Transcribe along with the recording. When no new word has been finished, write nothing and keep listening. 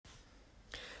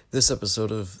This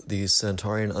episode of the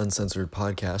Centaurian Uncensored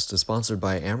podcast is sponsored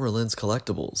by Amrahlyn's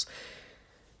Collectables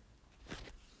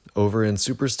over in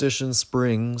Superstition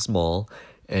Springs Mall.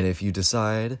 And if you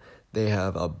decide, they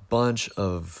have a bunch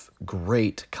of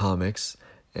great comics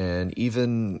and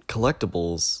even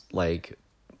collectibles like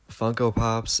Funko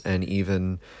Pops and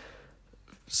even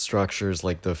structures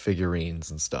like the figurines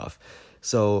and stuff.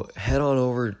 So head on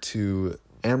over to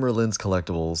Amrahlyn's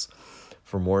Collectables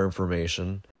for more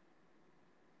information.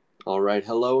 All right,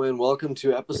 hello and welcome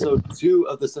to episode 2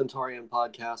 of the Centaurian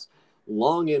podcast.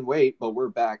 Long in wait, but we're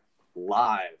back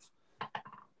live.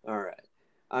 All right,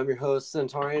 I'm your host,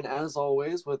 Centaurian, as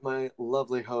always, with my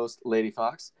lovely host, Lady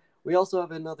Fox. We also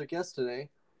have another guest today,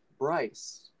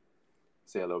 Bryce.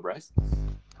 Say hello, Bryce.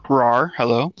 Rar,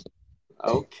 hello.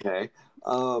 Okay.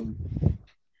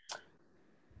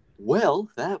 Well,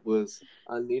 that was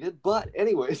unneeded, but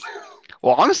anyways.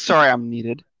 Well, I'm sorry I'm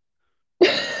needed.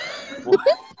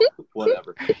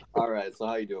 Whatever. All right, so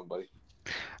how you doing, buddy?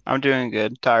 I'm doing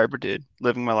good. Tired, but dude,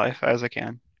 living my life as I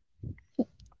can.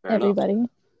 Fair Everybody. enough.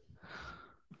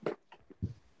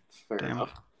 Fair Damn.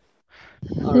 enough.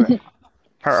 All right.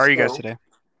 How are you guys So- today?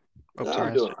 Oh, I'm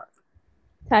sorry. doing all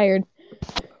Tired.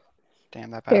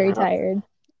 Damn, that bad. Very Fair enough.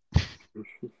 tired.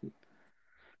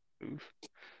 Oof.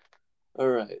 All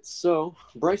right, so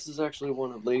Bryce is actually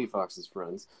one of Lady Fox's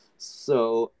friends,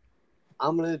 so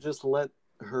I'm gonna just let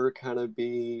her kind of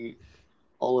be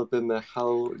all up in the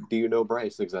how do you know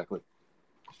Bryce exactly.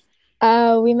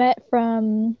 We met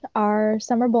from our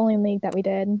summer bowling league that we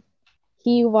did.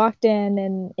 He walked in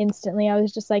and instantly I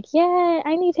was just like, yeah,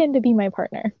 I need him to be my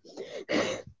partner.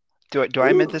 Do I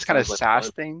admit Ooh, this kind of sounds like sass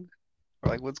fun. thing? Or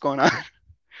like, what's going on?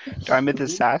 Do I admit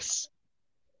this sass?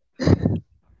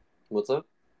 What's up?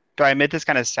 Do I admit this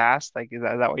kind of sass? Like, is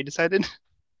that what you decided?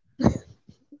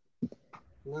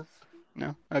 No.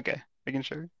 No? Okay. Making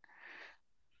sure.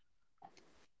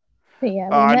 But yeah,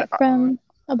 Oh, we met from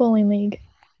a bowling league.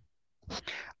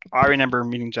 I remember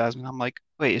meeting Jasmine. I'm like,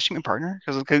 wait, is she my partner?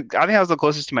 Because I think I was the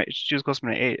closest to she was close to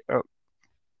my age. Oh,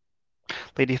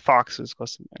 Lady Fox was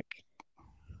close to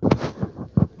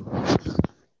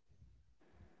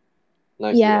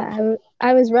Nice. Yeah,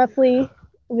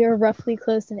 we were roughly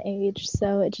close in age,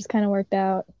 so it just kind of worked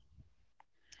out.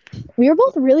 We were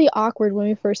both really awkward when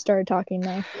we first started talking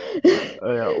though.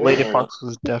 Lady Fair Fox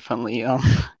was definitely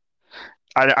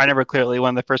I never clearly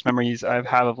one of the first memories I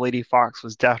have of Lady Fox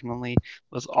was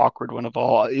awkward one of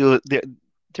all. They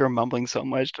were mumbling so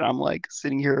much and I'm like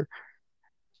sitting here.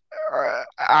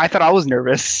 I thought I was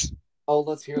nervous. Oh,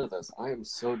 let's hear this. I am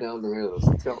so down to hear this.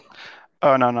 Let's go.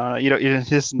 Oh no, you don't you don't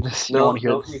want to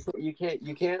hear this.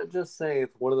 You can't just say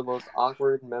it's one of the most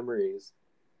awkward memories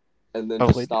and then Oh,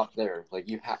 just Lady- stop there. Like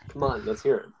you have. Come on, let's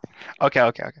hear it. Okay.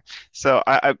 So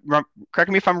correct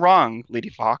me if I'm wrong, Lady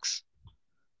Fox.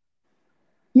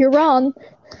 You're wrong.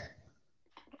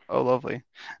 Oh, lovely.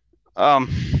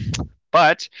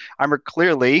 But I'm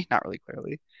clearly, not really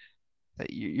clearly,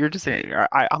 that you're just saying.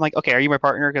 I'm like, okay, are you my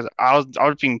partner? Because I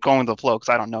was being going with the flow because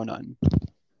I don't know none.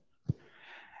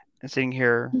 And sitting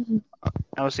here,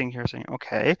 I was sitting here saying,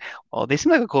 okay, well, they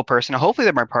seem like a cool person. Hopefully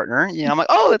they're my partner. You know, I'm like,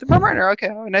 oh, they're my partner. Okay,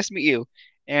 oh, nice to meet you.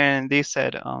 And they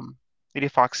said, Lady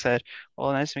Fox said,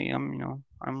 well, nice to meet you.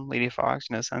 I'm Lady Fox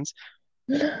in a sense.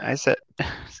 I said, so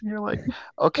you're like,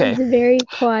 okay. It was very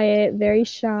quiet, very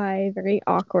shy, very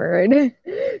awkward.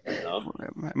 No.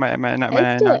 Am I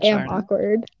I still not shy am or not?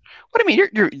 awkward. What do you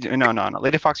mean? You're no.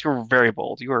 Lady Fox, you were very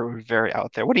bold. You were very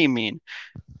out there. What do you mean?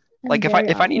 Like I'm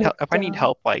if I need very help, if I need awkward.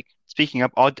 help, like speaking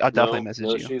up, I'll definitely message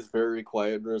No, you. she's very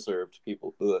quiet and reserved.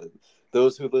 People,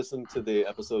 those who listened to the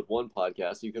episode 1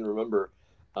 podcast, you can remember,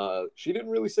 she didn't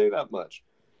really say that much,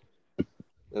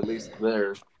 at least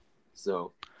there.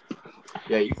 So,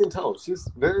 yeah, you can tell she's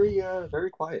very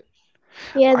quiet.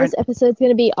 Yeah, this episode's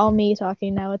gonna be all me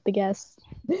talking now with the guests.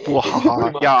 Well, Pretty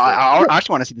much, yeah, yeah. I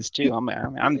actually want to see this too. I'm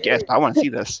the guest. I want to see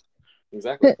this.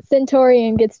 Exactly.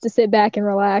 Centaurian gets to sit back and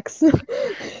relax.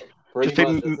 Pretty Just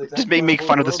much. make- That's just exactly make how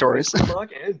fun it of the goes. stories. Good luck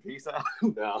and peace out.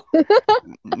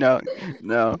 No.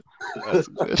 No, that's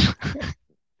good.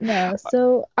 No,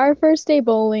 so our first day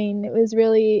bowling, it was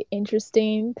really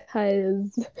interesting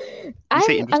because I'm not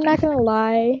interesting. gonna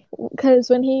lie, because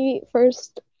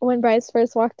when Bryce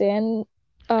first walked in,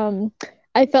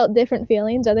 I felt different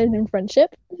feelings other than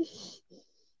friendship.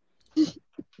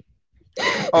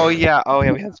 Oh yeah, we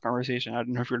had this conversation. I don't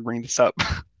know if you're gonna bring this up.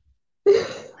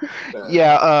 Fair.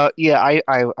 Yeah.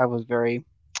 I was very,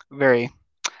 very,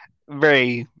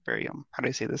 very, very how do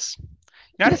I say this? You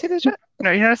know how to say this? No,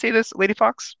 you know how to say this, Lady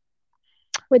Fox?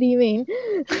 What do you mean?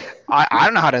 I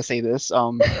don't know how to say this.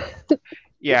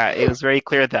 Yeah, it was very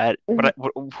clear that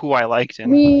who I liked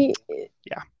and We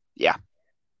yeah. Yeah.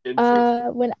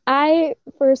 Interesting. When I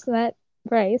first met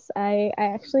Bryce, I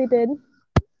actually did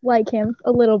like him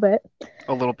a little bit.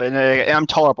 A little bit. I'm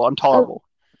tolerable. I'm A, tolerable.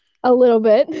 a little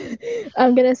bit.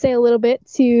 I'm gonna say a little bit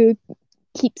to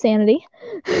keep sanity.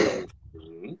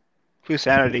 Mhm. Who's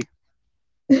sanity?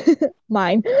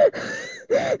 Mine.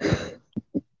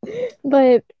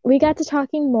 But we got to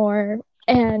talking more,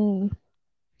 and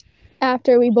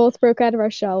after we both broke out of our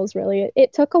shells, really,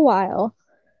 it took a while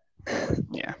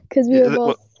Yeah. because we were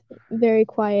both very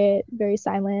quiet, very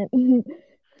silent.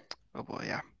 Oh boy,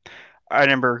 yeah. I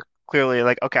remember clearly,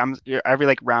 like, okay, every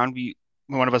like round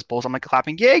when one of us bowls, I'm like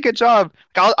clapping, yay, good job.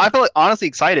 Like, I felt like honestly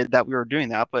excited that we were doing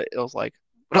that, but it was like,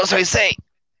 what else do I say?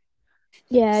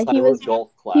 Yeah, Silent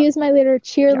golf clap. he was my little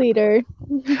cheerleader.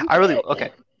 I really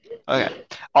okay. Okay.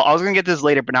 I was gonna get this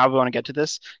later, but now we want to get to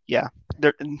this. Yeah.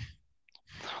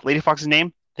 Lady Fox's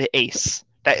name, the Ace.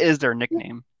 That is their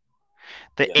nickname.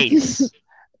 The Yeah. Ace.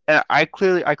 And I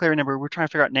clearly remember we're trying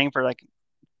to figure out a name for like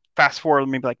fast forward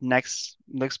maybe like next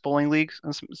bowling league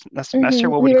next semester.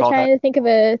 What would We you were call that? trying to think of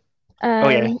a Oh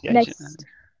yeah, next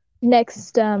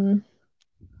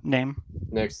name,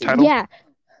 Next title. season.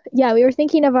 yeah, we were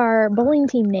thinking of our bowling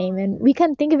team name and we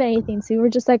couldn't think of anything, so we were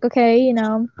just like, okay,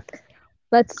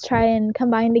 let's try and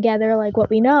combine together like what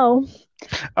we know.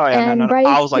 Oh yeah, And no. Bryce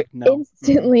I was like, no.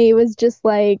 instantly was just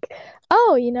like,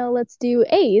 oh, let's do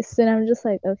Ace. And I'm just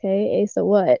like, okay, Ace of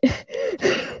what?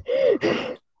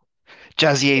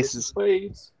 Jazzy Ace of Aces.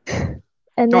 Spades.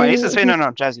 And No, then Ace is no,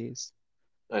 Jazzy Ace.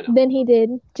 I know. then he did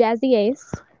Jazzy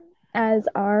Ace as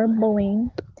our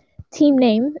bowling team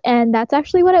name, and that's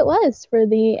actually what it was for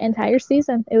the entire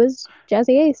season. It was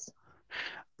Jazzy Ace.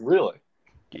 Really?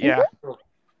 Yeah.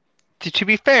 To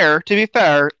be fair,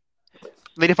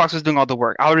 Lady Fox was doing all the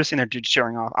work. I was just in there just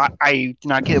showing off. I did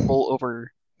not get a bowl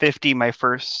over 50 my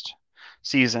first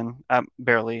season,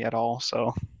 barely at all.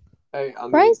 So Hey, I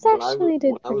mean, Bryce when actually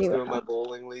did I was pretty doing my well.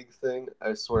 bowling league thing,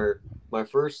 I swear my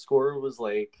first score was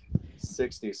like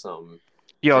 60 something.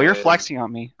 yo, you're And flexing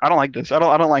on me. I don't like this. I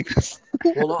don't like this.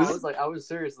 well, no, This- I was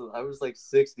serious. I was like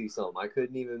 60 something. I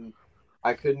couldn't even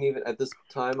at this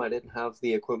time. I didn't have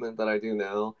the equipment that I do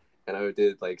now, and I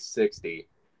did like 60.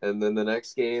 And then the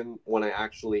next game, when I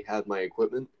actually had my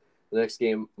equipment, the next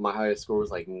game my highest score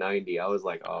was like 90. I was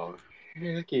like, oh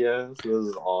heck yes, this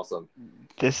is awesome.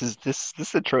 This is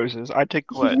atrocious. I took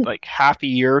what like half a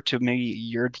year to maybe a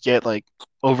year to get like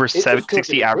over It just took an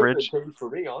 60 equipment average. change for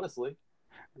me, honestly.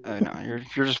 No,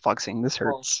 you're just flexing. This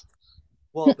hurts.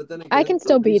 Well, but then again, I can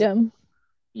still beat him.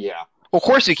 Yeah. Of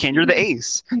course you can. You're the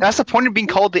ace. That's the point of being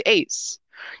called the ace.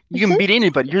 You can beat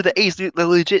anybody. You're the ace. The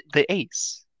legit the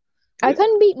ace. I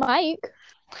couldn't beat Mike.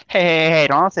 Hey,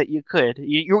 don't say you could.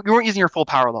 You weren't using your full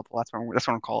power level. That's what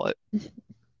I'm call it.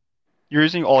 You're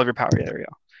using all of your power. Yeah, there you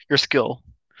go. Your skill.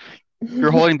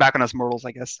 You're holding back on us mortals,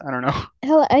 I guess. I don't know.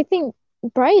 Hell, I think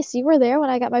Bryce, you were there when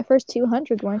I got my first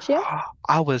 200, weren't you?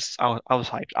 I was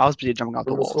hyped. I was busy jumping out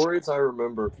the From the walls. stories I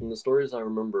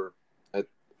remember, I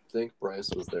think Bryce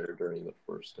was there during the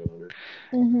first 200.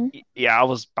 Mm-hmm. Yeah, I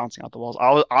was bouncing out the walls.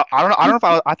 I don't know if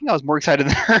I think I was more excited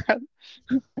than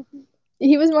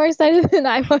He was more excited than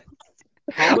I was.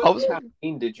 How I much was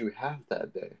caffeine did you have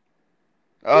that day?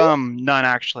 none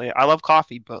actually. I love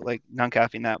coffee, but like none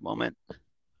caffeine that moment.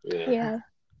 Yeah.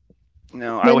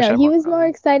 No, I But wish no, I he more was more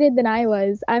excited than I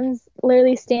was. I'm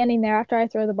literally standing there after I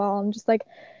throw the ball. I'm just like,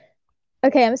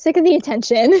 okay, I'm sick of the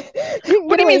attention. What do you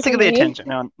Get away mean sick of from the me. attention?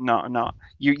 No.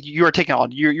 You are taking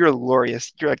all. You're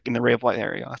glorious. You're like in the ray of light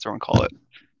area. That's what I call it.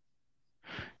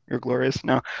 You're glorious.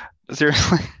 No,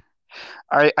 seriously.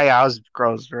 I was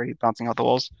gross, very bouncing out the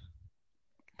walls.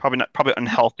 Probably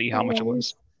unhealthy how much it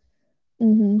was.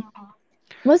 Mm-hmm.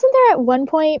 Wasn't there at one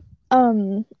point,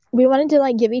 we wanted to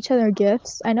like give each other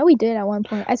gifts? I know we did at one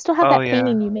point. I still have Oh that yeah.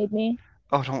 painting you made me.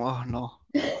 Oh no.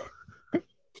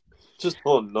 Just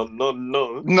no.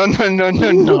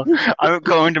 No. I'm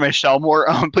going to my shell more.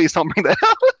 Please don't bring that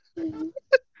up.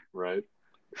 Right.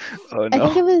 Oh I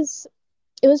think no. it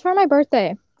was for my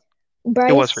birthday.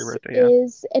 Bryce It was for your birthday, yeah.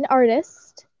 is an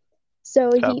artist, so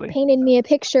Sadly. he painted me a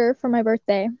picture for my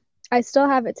birthday. I still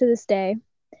have it to this day.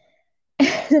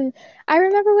 And I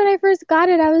remember when I first got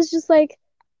it, I was just like,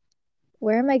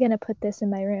 where am I going to put this in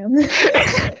my room?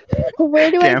 Where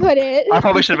do I Damn. put it? I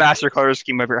probably should have asked your color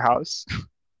scheme of your house.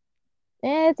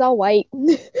 It's all white.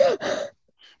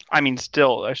 I mean,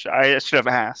 still, I should have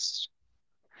asked.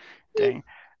 Dang.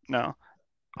 No.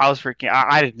 I was freaking.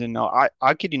 I didn't know.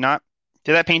 I kid you not.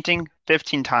 Did that painting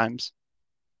 15 times.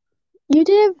 You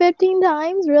did it 15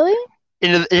 times? Really?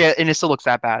 And it still looks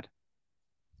that bad.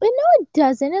 But no, it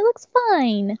doesn't. It looks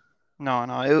fine.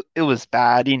 No. It was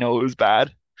bad. You know it was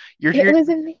bad. You're It was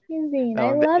amazing.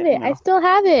 I no, love it. I no. still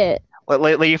have it.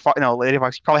 Lady Fox, no, Lady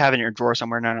Fox, you probably have it in your drawer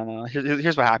somewhere. No, no, no.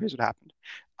 Here's what happened. Here's what happened.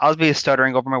 I was being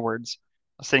stuttering over my words.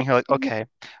 I was sitting here like, okay,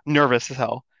 nervous as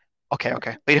hell. Okay,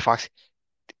 okay, Lady Fox,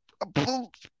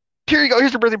 here you go.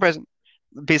 Here's your birthday present.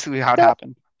 Basically, how it So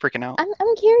happened. Freaking out.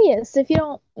 I'm curious, if you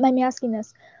don't mind me asking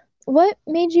this, what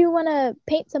made you want to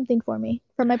paint something for me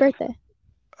for my birthday?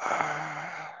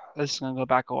 This is gonna go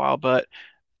back a while, but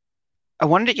I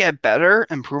wanted to get better,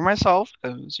 improve myself,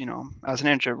 because as an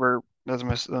introvert, as a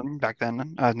Muslim back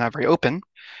then, I was not very open.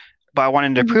 But I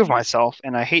wanted to Mhm. prove myself,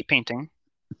 and I hate painting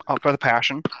for the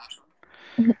passion.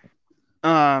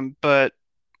 But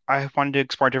I wanted to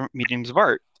explore different mediums of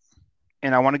art,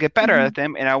 and I want to get better Mhm. at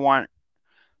them, and I want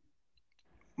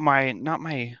not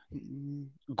my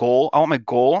goal. I want my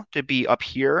goal to be up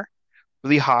here,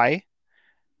 really high,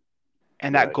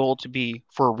 and that Right. goal to be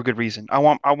for a good reason. I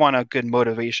want a good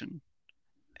motivation.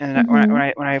 And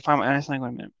Mhm. when I find and I was like, wait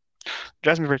a minute,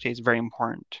 Jasmine's birthday is very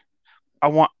important. I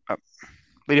want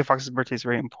Lady Fox's birthday is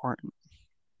very important,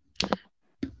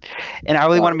 and I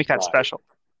really want to make that Right. special.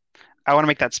 I want to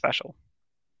make that special.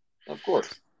 Of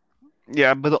course.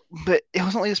 Yeah, but it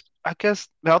wasn't like I guess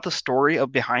without the story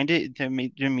of behind it, it didn't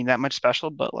mean that much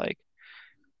special. But like,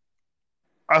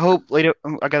 I hope later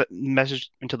I got a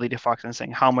message into Lady Fox and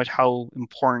saying how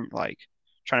important like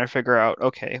trying to figure out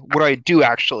okay what do I do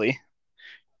actually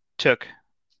took.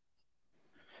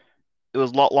 It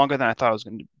was a lot longer than I thought it was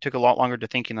going to. Took a lot longer to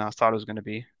thinking than I thought it was going to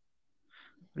be.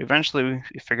 But eventually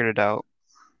we figured it out.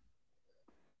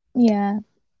 Yeah.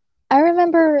 I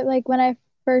remember like when I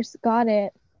first got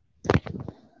it,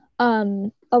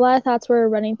 a lot of thoughts were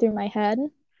running through my head.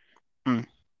 Mm.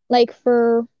 Like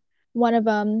for one of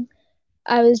them,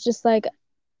 I was just like,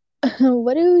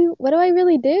 what do I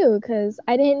really do? Because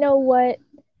I didn't know what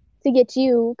to get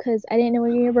you because I didn't know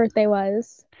when your birthday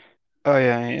was. Oh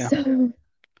yeah. So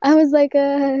I was like,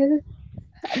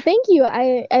 thank you.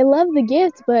 I love the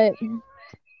gift, but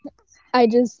I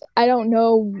don't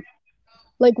know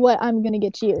like what I'm gonna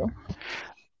get you.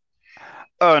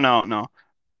 Oh no.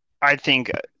 I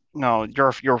think no.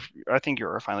 You're. I think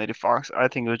you're a fine Lady Fox. I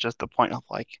think it was just the point of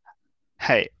like,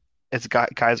 hey, it's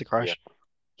guy's a Yeah. crush.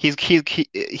 He's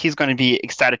going to be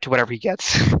ecstatic to whatever he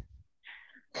gets.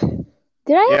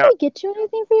 Did I Yeah. ever get you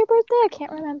anything for your birthday? I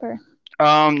can't remember.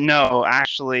 No,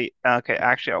 actually, okay,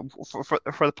 actually, for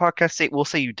the podcast sake, we'll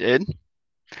say you did,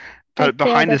 I but failed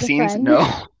behind the as a scenes, friend.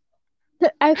 no.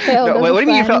 I failed No, as wait, a what do you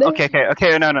mean you friend. felt?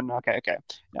 Okay, no, okay.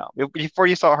 No, before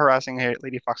you start harassing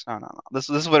Lady Fox, no. This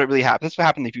is what it really happened. This is what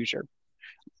happened in the future.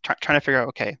 Trying to figure out.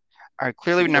 Okay, I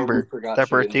clearly She totally remembered forgot that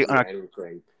she didn't birthday do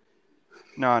anything.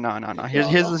 no. No, no, This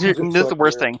is the check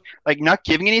worst here. thing. Like not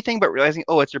giving anything, but realizing,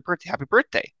 oh, it's your birthday. Happy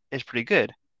birthday. It's pretty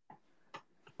good.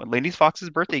 When Lady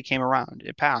Fox's birthday came around,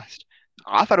 it passed.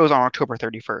 I thought it was on October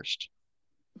 31st.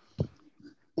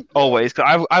 Always,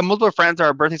 because I have multiple friends that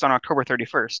are birthdays on October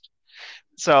 31st.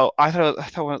 So I thought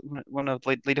one of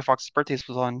Lady Fox's birthdays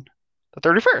was on the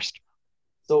 31st.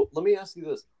 So let me ask you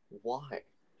this: Why?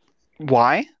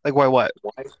 Why? Like why what?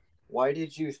 Why? Why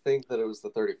did you think that it was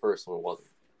the 31st when it wasn't?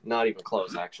 Not even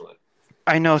close, actually.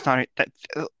 I know it's not that.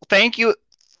 Thank you,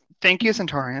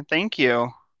 Centaurian. Thank you.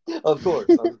 Of course,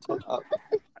 I'm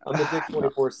a dick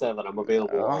 24/7. I'm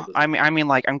available all the time. I mean,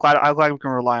 like I'm glad we can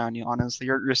rely on you. Honestly,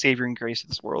 you're savior and grace of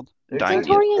this world. I'm dying to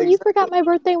you. Centaurian, you Exactly. forgot my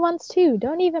birthday once too.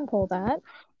 Don't even pull that.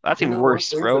 That's You even know what?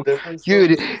 worse, There's a bro. difference, though.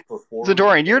 Dude, This was before we were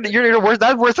Centaurian, dating. you're worse.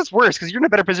 That's worse. That's worse because you're in a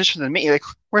better position than me. Like,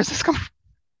 where's this coming from?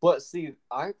 But see,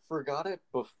 I forgot it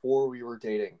before we were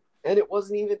dating. And it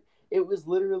wasn't even, it was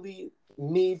literally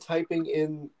me typing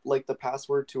in like the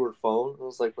password to her phone. I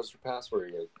was like, what's your password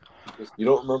again? She goes, you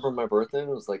don't remember my birthday? And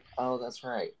I was like, oh, that's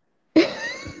right.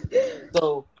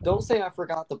 So don't say I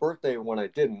forgot the birthday when I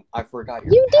didn't. I forgot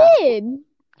your You password. did.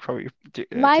 Probably,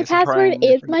 My password Centaurian,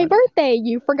 is my birthday.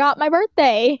 You forgot my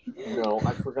birthday. No,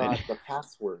 I forgot the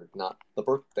password, not the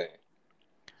birthday.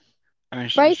 I mean,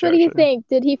 Bryce, what do you think?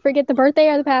 Did he forget the birthday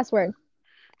or the password?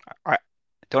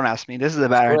 Don't ask me. This is a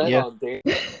bad Right idea. on, Dave.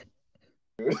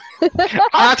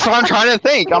 That's what I'm trying to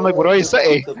think. I'm like, what do I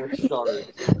say?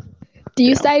 Do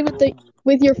you side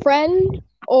with your friend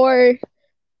or Do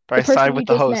I the person side you with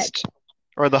the just met? host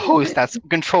or the host that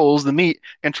controls the meat,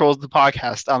 controls the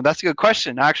podcast? That's a good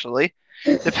question, actually.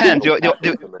 Depends. Do we want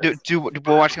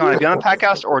to be on the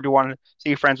podcast or do you want to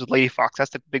see friends with Lady Fox?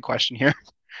 That's the big question here.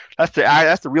 That's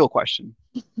the real question.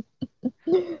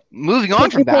 Moving on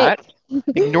Take from your that, pick.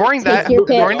 ignoring Take that, your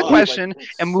ignoring the pick. question,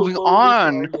 and moving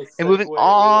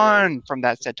on from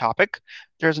that said topic,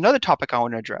 there's another topic I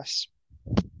want to address.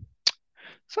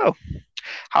 So,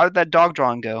 how did that dog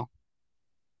drawing go?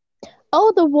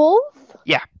 Oh, the wolf?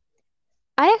 Yeah.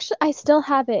 I still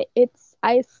have it.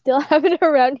 I still have it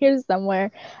around here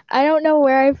somewhere. I don't know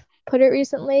where I've put it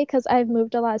recently because I've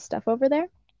moved a lot of stuff over there,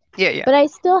 Yeah. but I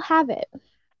still have it.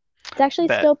 It's actually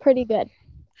Bet. still pretty good.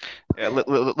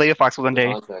 Lady Fox one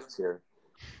day. Context here.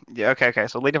 Yeah, okay.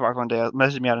 So Lady Fox one day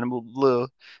messaged me out of the blue.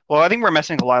 Well, I think we're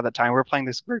messing a lot of the time. We're playing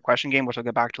this weird question game, which I'll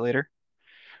get back to later.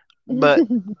 But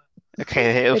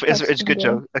okay, The it's a question good game.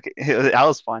 joke. Okay, that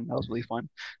was fun. That was really fun.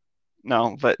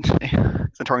 No, but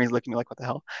Centaurian's looking at me like, what the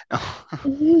hell?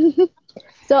 No.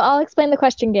 So I'll explain the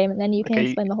question game, and then you can Okay.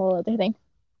 explain the whole other thing.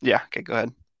 Yeah. Okay. Go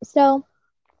ahead. So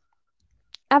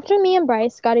after me and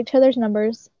Bryce got each other's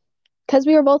numbers, because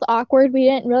we were both awkward, we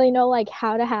didn't really know like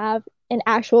how to have an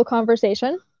actual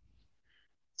conversation.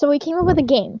 So we came up with a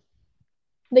game.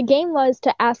 The game was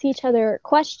to ask each other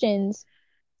questions,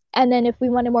 and then if we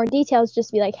wanted more details,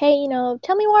 just be like, hey,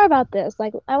 tell me more about this.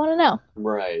 Like, I want to know.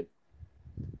 Right.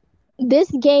 This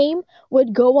game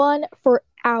would go on for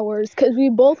hours because we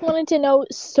both wanted to know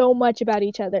so much about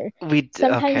each other.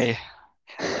 Sometimes Okay.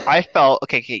 I felt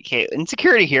okay.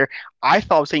 Insecurity here. I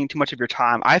felt I was taking too much of your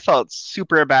time. I felt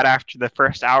super bad after the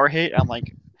first hour hit. I'm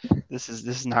like, this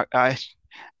is not.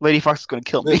 Lady Fox is gonna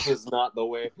kill me. This is not the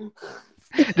way.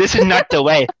 This is not the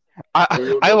way. Do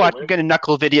you I know watch the way? good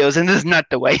knuckle videos, and this is not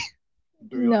the way.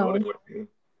 Do you know No. the way?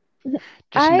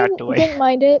 Just I not the way. didn't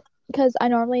mind it because I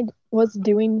normally was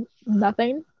doing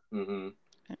nothing. Mm-hmm.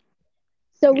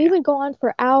 So we Yeah. would go on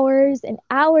for hours and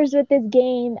hours with this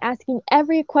game, asking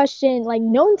every question, like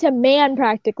known to man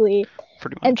practically.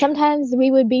 Pretty And much. sometimes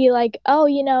we would be like, oh,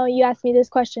 you asked me this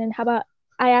question. How about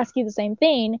I ask you the same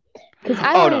thing? Because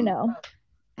I Oh, want to no.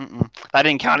 know. That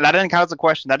didn't count. That didn't count as a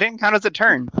question. That didn't count as a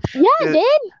turn. Yeah, it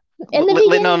did. In the No.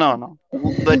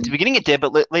 beginning. At the beginning it did,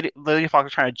 but Lady Fox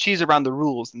was trying to cheese around the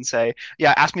rules and say,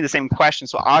 "Yeah, ask me the same question."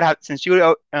 So I would have, since she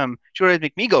would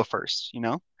make me go first,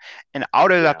 and I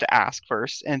would have to ask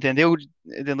first, and then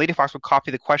Lady Fox would copy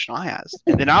the question I asked,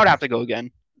 and then I would have to go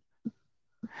again.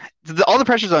 All the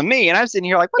pressure's on me, and I'm sitting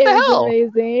here like, what It the was hell?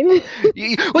 amazing.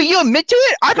 You admit to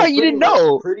it? I thought you didn't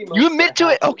know. Pretty much You admit to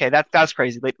it? that Okay, that's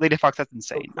crazy. Lady Fox, that's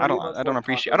insane. So I pretty much don't what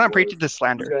appreciate happened the was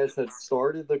slander. You guys had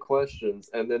started the questions,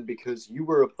 and then because you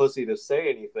were a pussy to say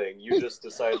anything, you just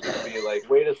decided to be like,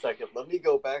 "Wait a second, let me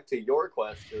go back to your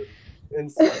question," and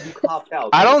so you copped out.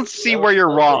 I don't basically. see That where was you're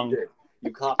all you wrong. did.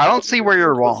 You copped I out don't see because where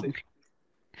you're a pussy. wrong.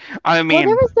 I mean,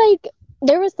 Well,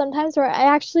 there was some times where I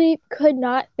actually could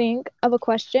not think of a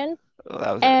question.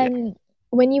 that was And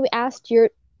when you asked your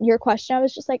question, I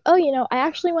was just like, oh, I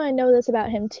actually want to know this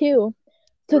about him too.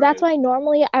 So that's why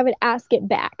normally I would ask it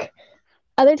back.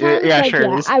 Other times,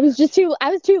 sure. I was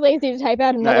too lazy to type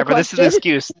out another But this is question. the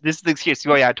excuse. This is the excuse.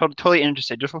 Oh yeah, totally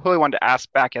interested. Just totally wanted to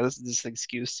ask back. Yeah, this is the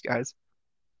excuse, guys.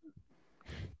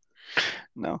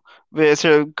 No, but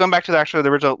so going back to the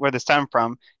original where this stemmed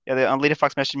from. Yeah, the Lady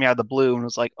Fox messaged me out of the blue and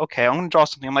was like, "Okay, I'm gonna draw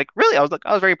something." I'm like, "Really?" I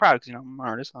was very proud because I'm an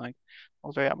artist. I'm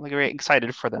very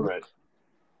excited for them. Right.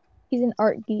 He's an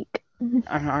art geek. I'm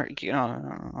an art geek. I'm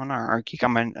not an art geek.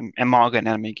 I'm a manga and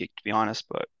anime geek, to be honest.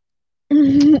 But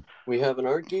We have an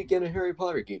art geek and a Harry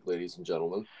Potter geek, ladies and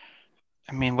gentlemen.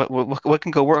 I mean, what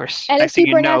can go worse? And Next a thing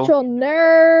you know, supernatural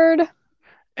nerd.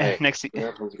 Hey, next thing,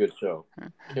 that was a good show.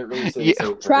 Can't really say Yeah. the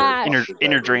same for Trash. Harry Potter,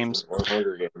 Inner Dragon dreams. or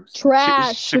Hunger Games.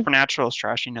 Trash. Supernatural is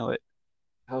trash. You know it.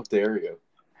 How dare you?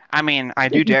 I mean, I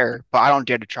do dare, but I don't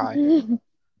dare to try.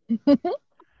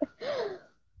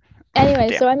 Anyway,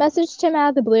 Damn. so I messaged him out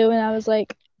of the blue and I was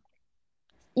like,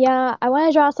 yeah, I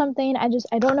want to draw something. I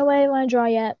don't know what I want to draw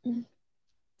yet.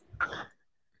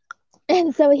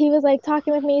 And so he was like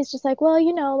talking with me. He's just like,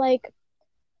 well, like,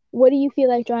 what do you feel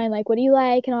like drawing? Like, what do you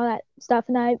like and all that stuff.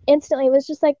 And I instantly was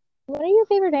just like, what are your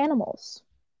favorite animals?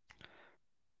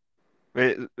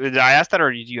 Wait, did I ask that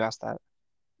or did you ask that?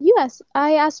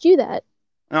 I asked you that.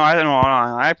 No, I don't know.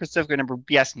 I specifically remember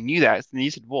asking you that. And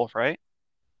you said wolf, right?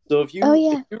 So if you, Oh,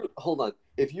 yeah. hold on,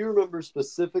 if you remember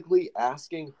specifically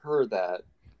asking her that,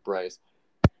 Bryce,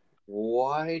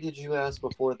 why did you ask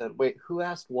before that? Wait, who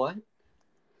asked what?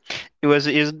 It was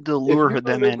to lure you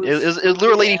them in. remember It was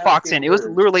lure Lady Fox in. asking It was her-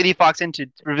 lure Lady Fox into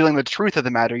revealing the truth of the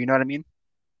matter. You know what I mean?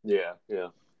 Yeah. Yeah.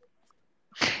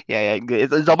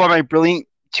 It's all about my brilliant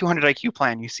 200 IQ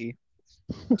plan. You see,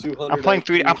 200 I'm playing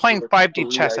IQ 5D for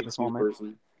a chess at 3 this IQ moment.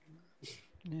 person.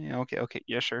 Yeah. Okay.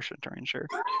 Yeah. Sure. Sure.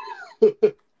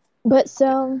 But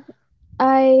so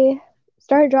I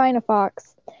started drawing a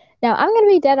fox. Now, I'm going to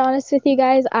be dead honest with you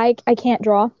guys. I can't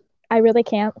draw. I really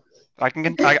can't. I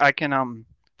can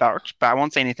vouch, but I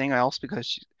won't say anything else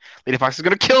because Lady Fox is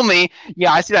gonna kill me.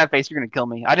 Yeah, I see that face. You're gonna kill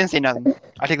me. I didn't say nothing.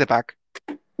 I take that back.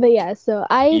 But yeah, so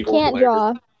I Evil can't player.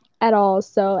 draw at all.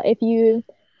 So if you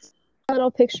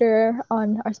profile picture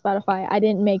on our Spotify. I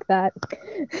didn't make that.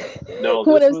 No,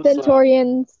 One this of was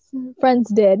Centaurian's friends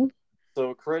did.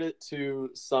 so credit to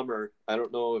Summer. I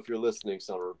don't know if you're listening,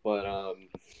 Summer, but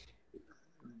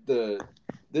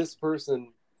this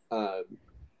person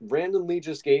randomly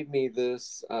just gave me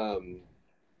this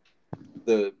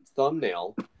the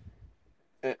thumbnail.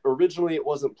 Originally, it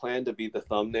wasn't planned to be the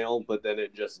thumbnail, but then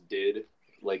it just did.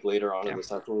 Like later on in the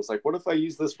session, was like, "What if I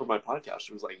use this for my podcast?"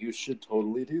 She was like, "You should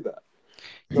totally do that."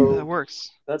 So that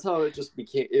works. That's how it just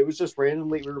became. It was just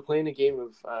randomly. We were playing a game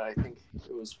of I think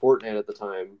it was Fortnite at the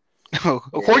time. Oh,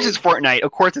 of course it's Fortnite.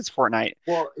 Of course it's Fortnite.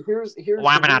 Well, here's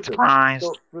why am I not surprised?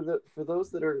 So for those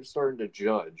that are starting to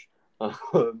judge, like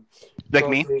trust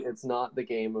me, it's not the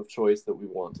game of choice that we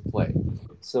want to play.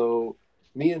 So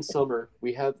me and Summer,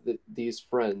 we have these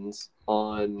friends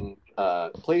on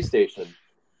PlayStation,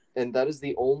 and that is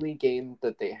the only game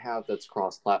that they have that's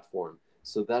cross-platform.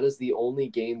 So that is the only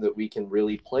game that we can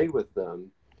really play with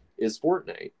them is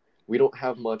Fortnite. We don't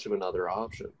have much of another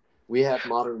option. We had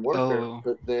Modern Warfare,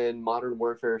 but then Modern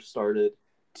Warfare started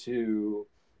to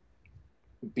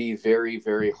be very,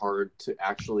 very hard to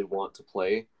actually want to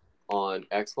play on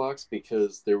Xbox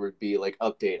because there would be like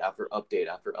update after update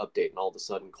after update, and all of a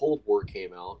sudden Cold War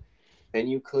came out, and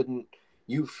you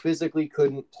physically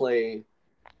couldn't play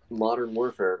Modern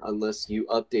Warfare unless you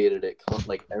updated it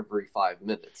like every 5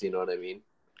 minutes. You know what I mean?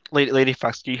 Lady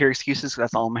Fox, do you hear excuses?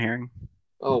 That's all I'm hearing.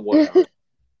 Oh, whatever.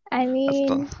 I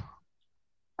mean,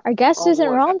 our guest isn't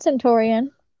wrong,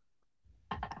 Centaurian.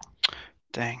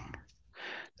 Dang,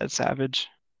 that's savage.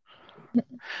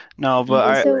 No,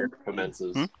 but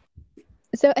commences.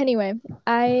 So anyway,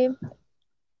 I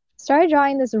started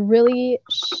drawing this really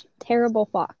terrible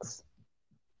fox,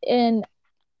 and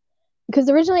because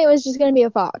originally it was just going to be a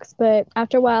fox, but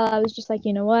after a while I was just like,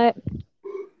 you know what?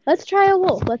 Let's try a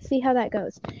wolf. Let's see how that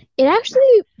goes. It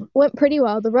actually went pretty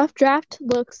well. The rough draft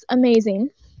looks amazing,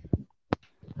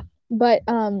 but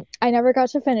I never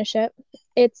got to finish it.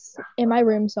 It's in my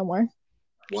room somewhere.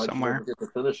 Why did you never get to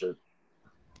finish it?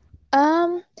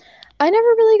 I never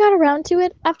really got around to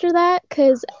it after that,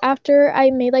 because after I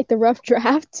made like the rough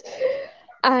draft,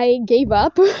 I gave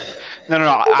up.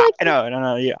 No.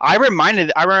 Yeah, I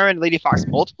reminded Lady Fox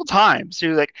multiple times. She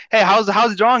was like, "Hey, how's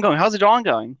the drawing going? How's the drawing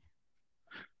going?"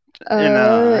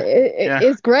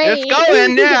 It's great. It's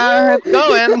going, yeah, it's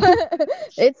going.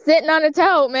 It's sitting on its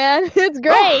toe, man. It's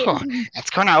great. Oh,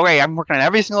 it's going our way. I'm working on it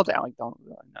every single day. I'm like, no,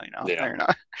 you're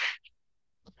not.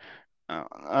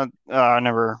 I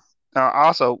never.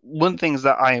 Also, one of the things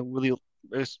that I really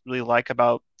like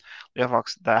about Lady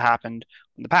Fox that happened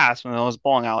in the past when it was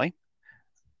bowling alley,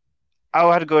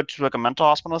 I had to go to like a mental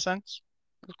hospital since.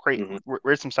 It was great. Mm-hmm.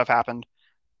 Where some stuff happened,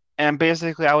 and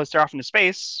basically I was there off into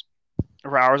space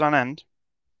for hours on end.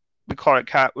 We called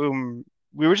it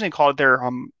we originally called it their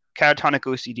catatonic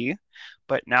OCD,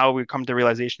 but now we come to the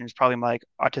realization it's probably like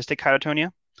autistic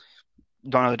catatonia.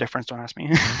 Don't know the difference. Don't ask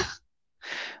me.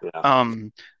 Yeah.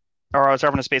 Or I was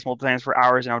up in space multiple times for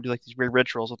hours, and I would do like these weird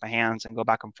rituals with my hands and go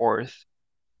back and forth,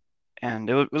 and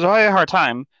it was a really hard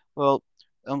time. Well,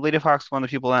 Lady Fox, one of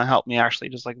the people that helped me, actually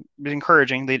just like was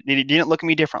encouraging. They didn't look at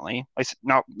me differently.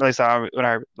 Not at least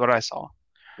what I saw.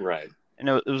 Right. And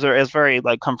it was very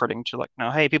like comforting to like know,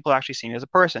 hey, people actually see me as a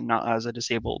person, not as a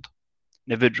disabled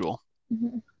individual.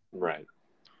 Mm-hmm. Right.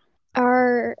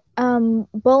 Our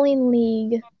bowling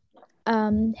league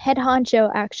head honcho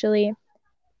actually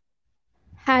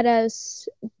had us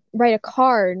write a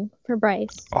card for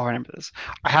Bryce. Oh, I remember this.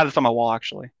 I have this on my wall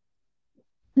actually.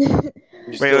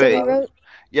 Wait.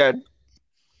 Yeah.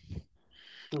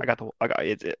 I got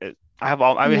it.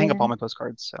 I hang up all my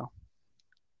postcards, so.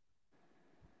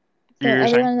 So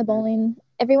everyone in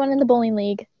the bowling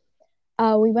league,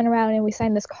 we went around and we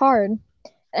signed this card. And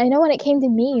I know when it came to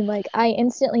me, like I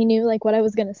instantly knew like what I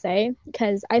was gonna say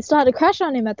because I still had a crush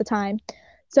on him at the time.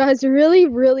 So I was really,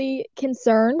 really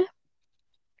concerned.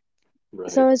 Right.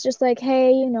 So I was just like,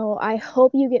 hey, I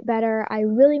hope you get better. I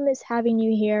really miss having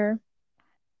you here.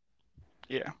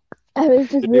 Yeah. I was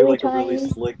just really trying. A really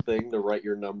slick thing to write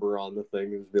your number on the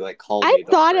thing and be like, call me. I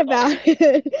thought about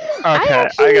it. I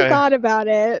actually thought about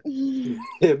it.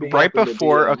 Right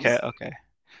before, okay.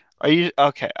 Are you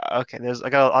okay? I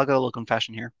got a little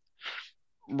confession here.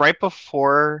 Right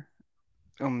before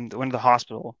went to the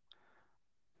hospital,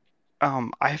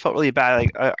 I felt really bad.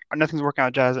 Like nothing's working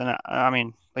out, Jazz,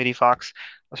 and Lady Fox.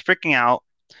 I was freaking out,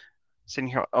 sitting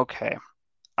here. Okay,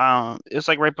 it was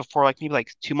like right before, like maybe like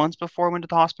 2 months before I went to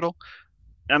the hospital.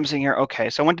 And I'm sitting here. Okay,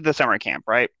 so I went to the summer camp,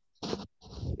 right?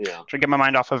 Yeah. To get my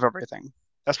mind off of everything.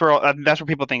 That's where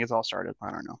people think it's all started.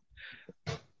 I don't know.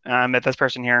 And I met this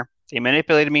person here. They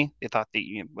manipulated me. They thought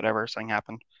that whatever, something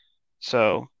happened.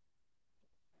 So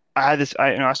I had this.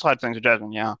 I still had things with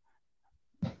Jasmine. Yeah.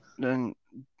 Then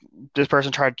this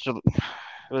person tried to.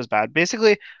 It was bad.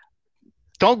 Basically,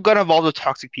 don't get involved with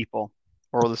toxic people.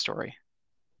 Moral of the story.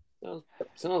 Sounds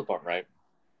about right.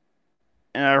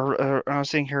 And I was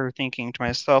sitting here thinking to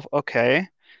myself, okay,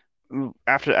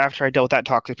 after I dealt with that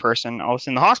toxic person, I was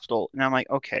in the hospital, and I'm like,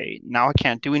 okay, now I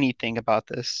can't do anything about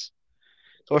this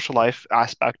social life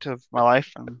aspect of my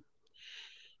life, and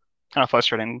kind of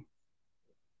frustrating.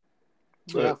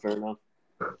 Yeah, But fair enough.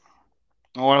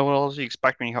 what else do you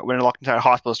expect when you're locked inside a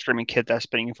hospital, screaming kids that are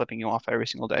spitting and flipping you off every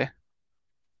single day?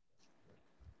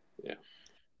 Yeah,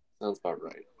 sounds about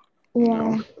right.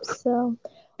 Yeah. So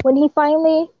when he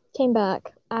finally came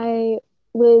back, I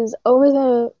was over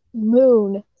the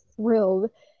moon thrilled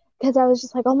because I was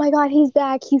just like, oh my God, he's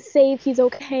back. He's safe. He's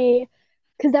okay.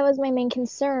 Because that was my main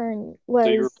concern So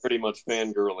you were was, pretty much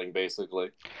fangirling,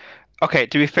 basically. Okay,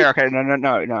 to be fair, okay,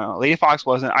 no. Lady Fox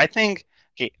wasn't. I think.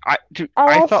 Okay, I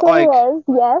I felt actually like was,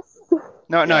 yes.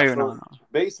 no, Yeah, no.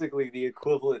 basically the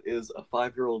equivalent is a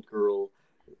 5-year-old girl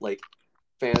like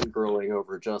fangirling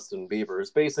over Justin Bieber.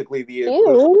 It's basically the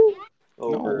equivalent Ew.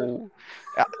 over. No.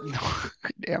 No.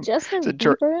 Damn. Justin So,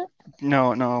 Bieber?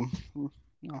 no,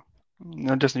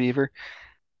 Justin Bieber.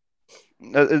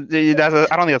 I don't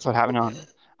think that's what happened. No.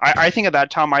 I think at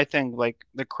that time, I think like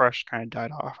the crush kind of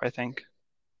died off. I think.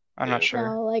 I'm not Yeah. sure.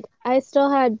 No, like I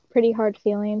still had pretty hard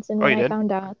feelings, and Oh, when you I did?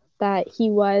 found out that he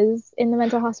was in the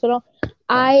mental hospital, Oh, okay.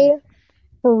 I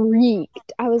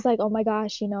freaked. I was like, "Oh my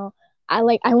gosh, I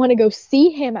want to go see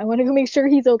him. I want to go make sure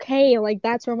he's okay." Like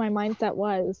that's where my mindset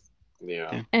was. Yeah.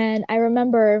 Yeah. And I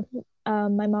remember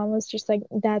my mom was just like,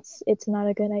 it's not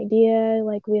a good idea.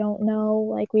 Like we don't know.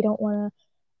 Like we don't want to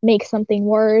make something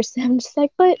worse. I'm just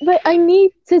like, but I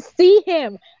need to see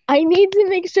him. I need to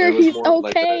make It sure was he's more of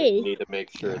like a okay. need to make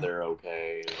sure Yeah. they're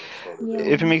okay sort of deal.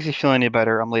 If it Yeah. makes you feel any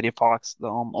better, I'm Lady Fox. The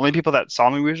only people that saw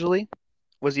me usually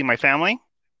was in my family,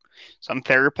 some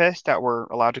therapists that were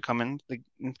allowed to come in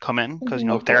because Hmm.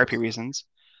 Of therapy course. reasons.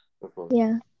 Of course.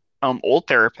 Yeah. Old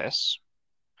therapists,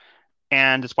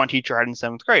 and this one teacher I had in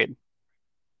seventh grade.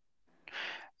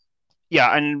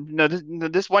 Yeah, and no,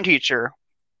 this one teacher.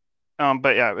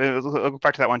 But yeah, I'll go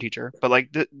back to that one teacher. But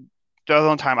like the other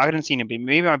one time, I hadn't seen him. Be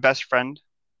maybe my best friend,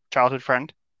 childhood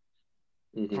friend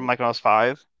Hmm. from like when I was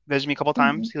 5, visited me a couple Hmm.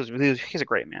 times. He's a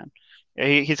great man.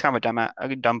 Yeah, he's kind of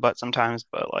a dumb butt sometimes,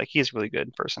 but like he's a really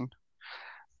good person.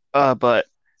 But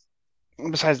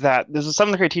besides that, there's a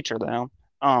seventh grade teacher though.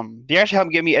 They actually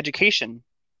helped give me education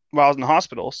while I was in the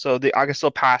hospital, so I could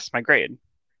still pass my grade.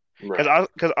 Right.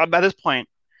 Because by this point,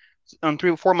 3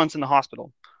 or 4 months in the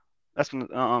hospital, that's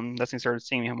when he started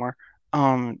seeing me more.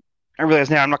 Um, I realized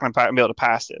now I'm not going to be able to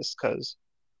pass this because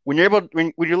when you're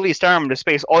released arm into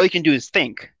space, all you can do is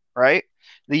think, right?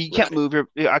 You can't Right. move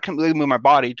I couldn't really move my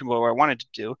body to where I wanted to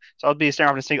do, so I'll be staring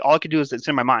off into space. All I could do is it's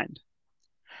in my mind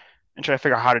and try to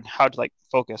figure out how to like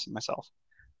focus on myself.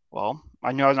 Well,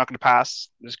 I knew I was not going to pass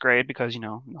this grade because in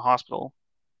the hospital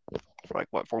for like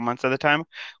what 4 months at the time.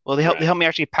 Well, they Right. helped me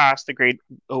actually pass the grade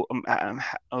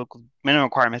minimum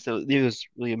requirements. It was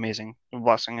really amazing, a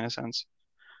blessing in a sense.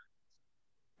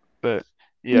 But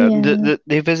yeah, Yeah.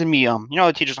 they visit me.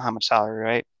 The teachers don't have much salary,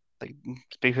 right? Like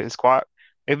big for the squat.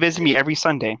 They visit me every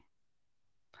Sunday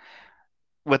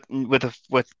with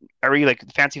every like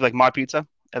fancy like mod pizza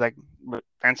and like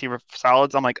fancy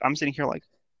salads. I'm sitting here like,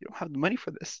 you don't have the money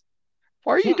for this.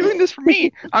 Why are you doing this for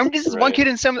me? I'm just this one Right. kid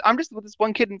in seventh. I'm just with this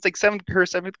one kid in like seventh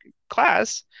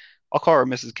class. I'll call her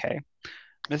Mrs. K.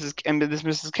 And this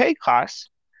Mrs. K class.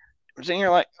 I'm sitting here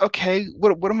like, okay,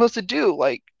 what am I supposed to do?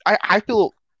 Like, I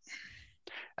feel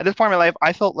at this point in my life,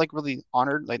 I felt like really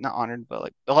honored, like not honored, but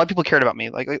like a lot of people cared about me.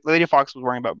 Like Lady Fox was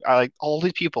worrying about, like all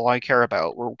these people I care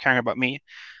about were caring about me.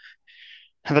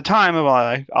 At the time of my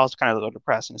life, I was kind of a little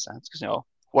depressed in a sense because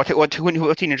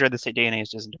what teenager at this day and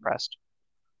age isn't depressed?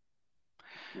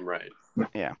 Right.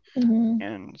 Yeah. Hmm.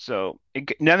 And so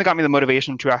then it got me the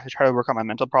motivation to actually try to work on my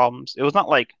mental problems. It was not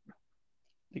like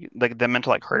the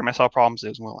mental like hurting myself problems. It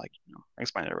was more like I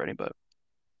explained it already, but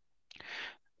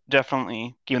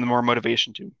definitely giving them more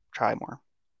motivation to try more.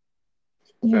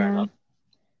 Fair Yeah. enough.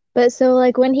 But so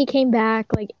like when he came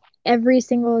back, like every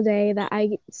single day that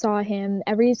I saw him,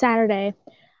 every Saturday,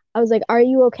 I was like, "Are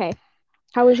you okay?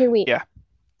 How was your week? Yeah,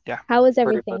 yeah, How was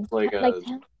Pretty much everything?" like Like,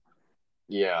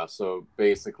 yeah. So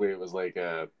basically, it was like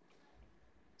a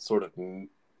sort of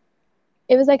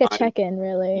it was like a I check-in,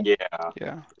 really. yeah.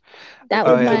 yeah. I That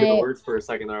Oh was couldn't think yeah, of the my words for a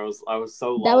second there. I was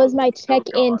so that was lost. my Oh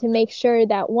check-in God. to make sure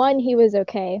that one, he was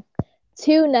okay.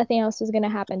 Two, nothing else was gonna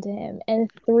happen to him. And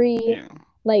three, yeah,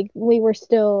 like we were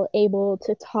still able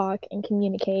to talk and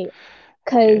communicate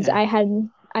because yeah. I had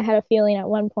I had a feeling at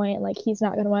one point like he's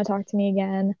not gonna want to talk to me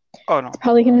again. Oh no. He's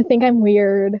probably gonna think I'm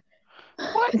weird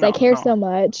What? because I No, care no. so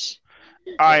much.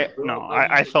 I Weird,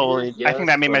 I think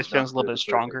that yes, made my but not feelings a little to bit a certain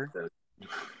stronger. extent.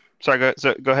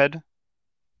 Sorry, go ahead.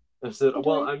 I said,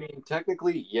 well, I mean,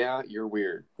 technically, yeah, you're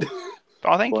weird.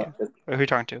 Oh, thank But you. Who are you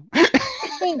talking to?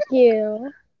 Thank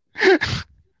you.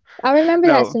 I'll remember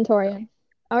that, No, Centaurian.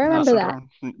 I'll no, remember that.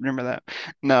 remember that.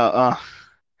 No,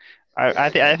 I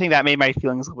think that made my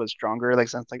feelings a little bit stronger. Like,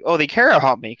 since like, oh, they care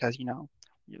about me because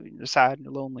you're sad,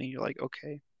 you're lonely. You're like,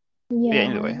 okay. Yeah. Yeah.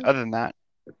 Anyway, other than that,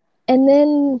 And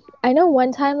then I know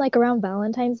one time, like around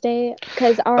Valentine's Day,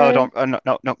 because oh, our don't, no, no,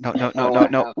 no, no, no, no, oh, no, I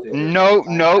no, have to hear it. no,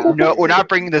 I no, have no. to We're hear not it.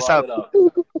 bringing You this brought up. it up.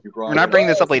 You We're brought not it up. bringing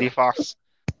this up, So, Lady Fox.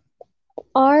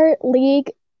 our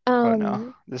league Oh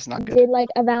no, this is not good. did like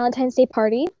a Valentine's Day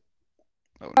party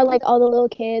Oh for no. like all the little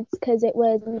kids because it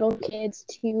was little kids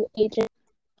to ages.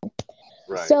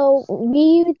 right. So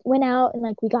we went out and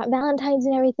like we got Valentine's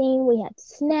and everything. We had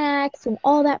snacks and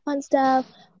all that fun stuff,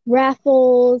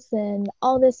 raffles and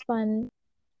all this fun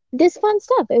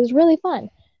stuff. It was really fun.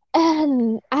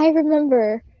 And I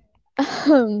remember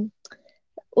um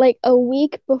like a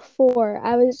week before,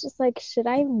 I was just like, should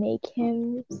I make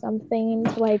him something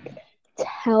to like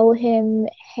tell him,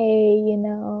 hey,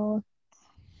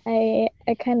 I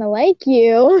kind of like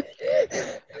you.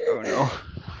 Oh no.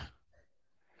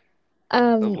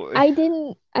 Oh boy. I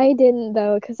didn't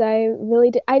though, because I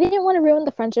didn't want to ruin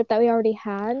the friendship that we already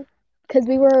had, because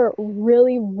we were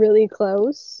really, really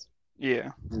close.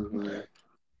 Yeah. Mhm.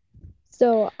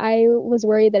 So I was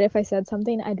worried that if I said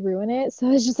something, I'd ruin it. So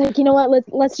I was just like, you know what,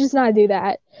 let's just not do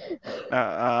that.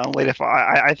 Lady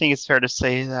Fox, I think it's fair to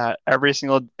say that every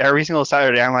single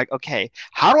Saturday, I'm like, okay,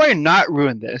 how do I not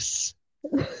ruin this?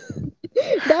 That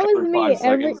was Every me 5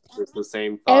 seconds, just the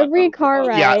same thought every comes car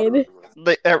about. Yeah.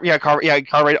 ride.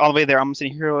 Car ride all the way there. I'm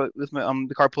sitting here with my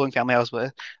the carpooling family I was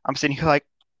with. I'm sitting here like,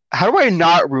 how do I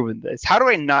not ruin this? How do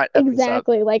I not F this up?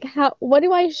 Exactly. Like what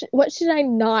should I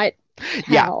not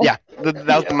Yeah, tell? yeah. That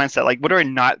was the Yeah. mindset. Like, what do I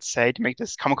not say to make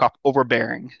this come across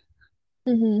overbearing?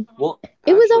 Well,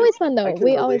 It was actually, always fun I though. can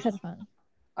We always relate. had fun.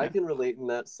 I can relate in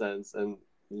that sense, and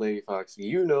Lady Fox,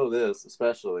 you know this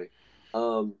especially.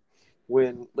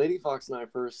 When Lady Fox and I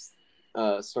first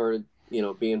started,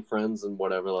 being friends and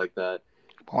whatever like that,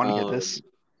 I want to hear this.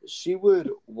 she would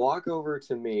walk over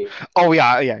to me Oh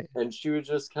yeah, yeah. and she would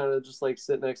just kind of just like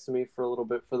sit next to me for a little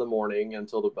bit for the morning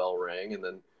until the bell rang, and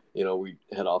then we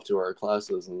head off to our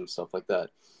classes and stuff like that.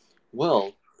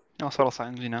 Well, No subtle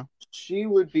signs, she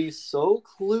would be so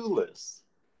clueless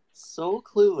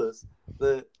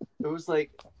that it was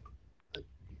like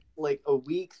a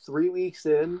week, 3 weeks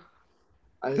in,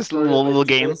 I This started little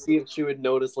trying to game. see if she would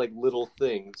notice like little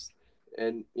things.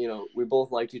 And we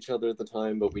both liked each other at the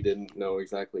time, but we didn't know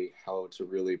exactly how to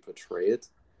really portray it.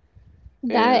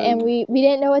 That and And we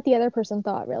didn't know what the other person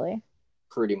thought really.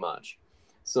 pretty much.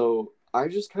 So I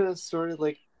just kind of started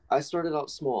I started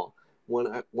out small. When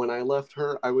I left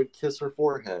her, I would kiss her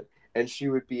forehead, and she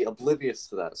would be oblivious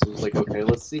to that. So it was like, okay,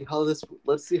 let's see how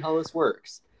this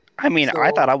works. I mean, So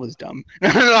I thought I was dumb. No,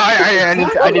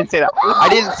 I didn't say that. I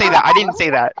didn't say that. I didn't say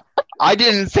that. I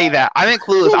didn't say that. I meant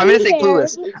clueless. I meant to say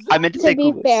clueless. I meant to say To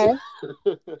be clueless.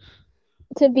 fair,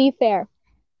 to be fair,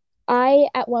 I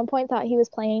at one point thought he was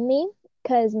playing me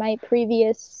because my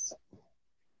previous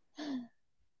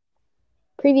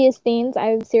themes,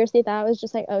 I seriously thought it was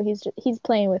just like, oh, he's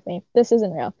playing with me. This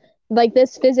isn't real. Like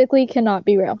this physically cannot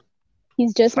be real.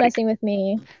 He's just Psych. messing with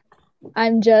me.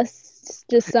 I'm just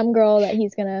some girl that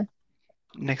he's gonna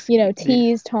Next,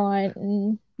 tease, taunt,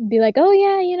 and be like, oh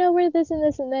yeah, we're this and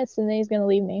this and this, and then he's gonna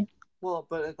leave me. Well,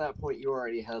 but at that point, you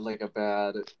already had like a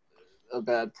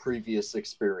bad previous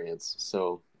experience,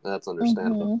 so that's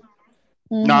understandable.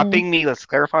 Not being me. Let's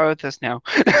clarify with this now.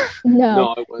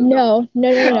 No. No.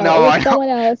 It No, was someone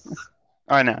else.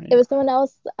 I know. It was someone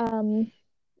else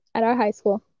at our high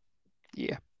school.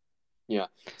 Yeah.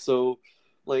 So,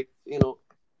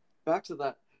 back to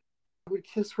that, I would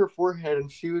kiss her forehead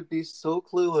and she would be so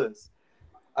clueless.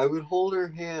 I would hold her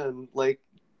hand like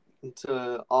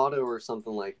to auto or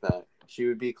something like that. She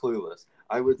would be clueless.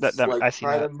 I would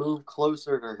try to move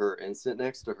closer to her and sit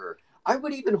next to her. I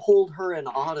would even hold her in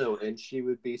auto and she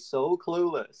would be so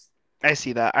clueless. I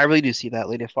see that. I really do see that,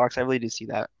 Lady Fox. I really do see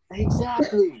that.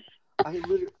 Exactly.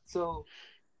 So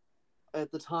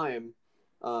at the time,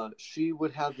 she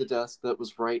would have the desk that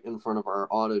was right in front of our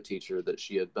auto teacher that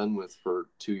she had been with for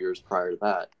 2 years prior to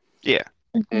that. Yeah.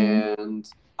 And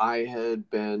I had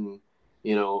been,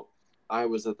 I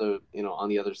was at the, on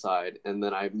the other side. And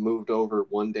then I moved over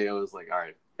one day. I was like, all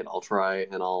right, I'll try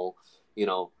and I'll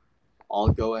I'll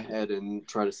go ahead and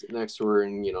try to sit next to her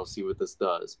and, see what this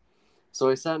does. So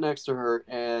I sat next to her,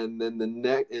 and then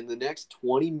in the next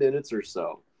 20 minutes or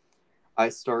so, I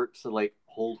start to like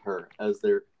hold her as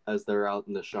they're out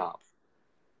in the shop.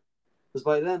 Because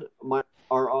by then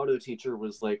our auto teacher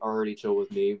was like already chill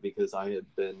with me because I had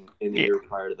been in the year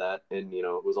prior to that, and it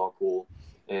was all cool.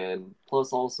 And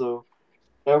plus also,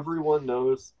 everyone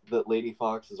knows that Lady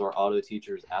Fox is our auto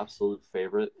teacher's absolute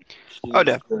favorite.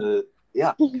 Definitely.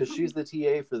 Because she's the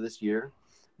TA for this year,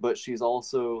 but she's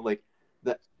also like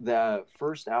that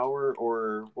first hour,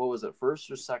 or what was it,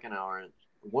 first or second hour?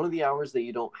 One of the hours that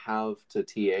you don't have to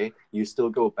TA, you still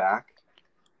go back,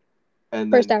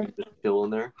 and First then hour. you just chill in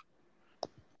there.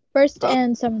 First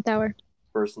and 7th hour.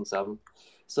 First and 7th.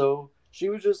 So she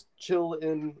would just chill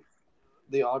in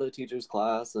the auto teacher's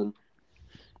class, and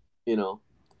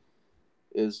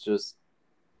is just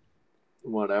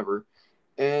whatever.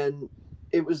 And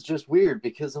it was just weird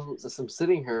because I'm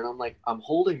sitting here and I'm like, I'm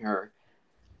holding her.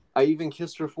 I even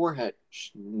kissed her forehead.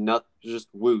 Just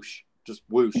whoosh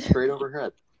straight over her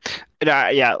head.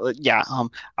 Yeah. I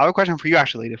have a question for you,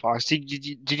 actually, Lady Fox.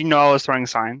 Did you know I was throwing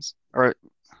signs, or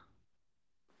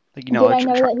like Did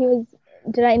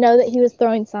I know that he was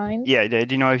throwing signs? Yeah.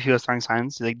 Did you know if he was throwing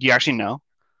signs? Like, do you actually know?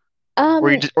 Or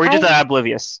you just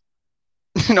oblivious?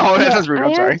 No, that sounds rude.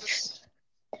 I'm sorry.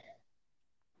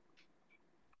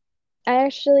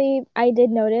 I did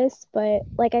notice, but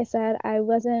like I said, I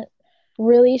wasn't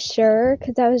really sure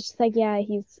because I was just like, yeah,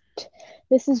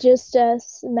 this is just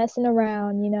us messing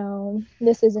around,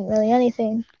 this isn't really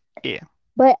anything. Yeah.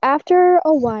 But after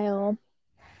a while,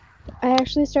 I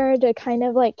actually started to kind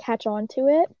of like catch on to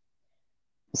it.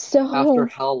 So after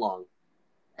how long?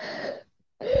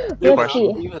 Let's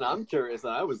see. Even I'm curious.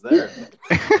 I was there.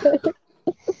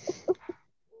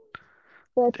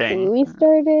 Let's see.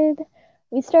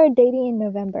 We started dating in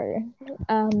November.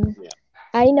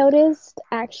 I noticed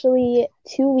actually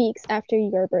 2 weeks after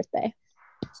your birthday.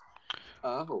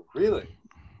 Oh, really?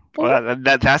 Well,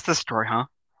 that's the story, huh?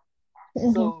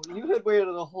 So you had waited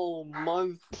a whole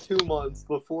month, 2 months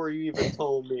before you even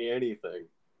told me anything.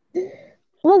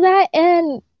 Well, that,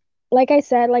 and like I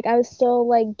said, like I was still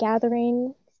like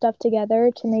gathering stuff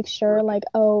together to make sure, like,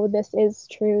 oh, this is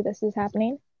true, this is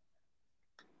happening.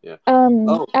 Yeah.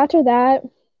 After that.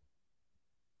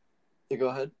 You go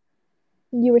ahead.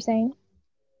 You were saying,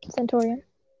 Centaurian.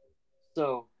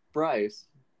 So, Bryce,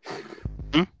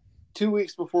 2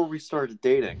 weeks before we started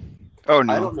dating. Oh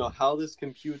no! I don't know how this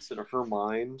computes in her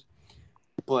mind,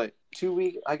 but 2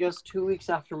 weeks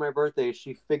after my birthday,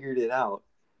 she figured it out.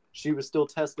 She was still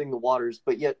testing the waters,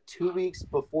 but yet 2 weeks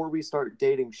before we start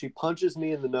dating, she punches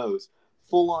me in the nose,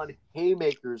 full on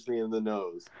haymakers me in the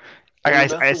nose.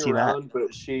 I see around,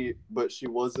 that. But she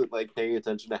wasn't like paying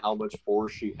attention to how much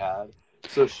force she had.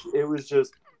 So it was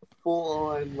just full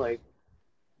on like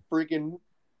freaking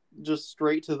just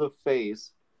straight to the face,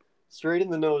 straight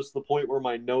in the nose, to the point where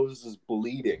my nose is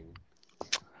bleeding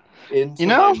into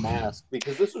my mask,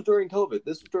 because this was during COVID.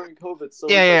 So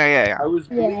yeah. I was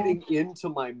bleeding into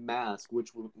my mask, which,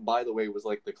 by the way, was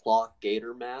like the cloth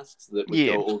gator masks that would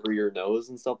go over your nose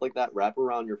and stuff like that, wrap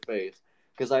around your face.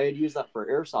 Because I had used that for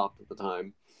airsoft at the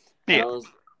time, and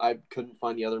I couldn't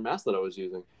find the other mask that I was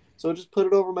using, so I just put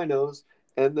it over my nose.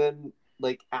 And then,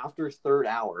 like after 3rd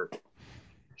hour,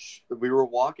 we were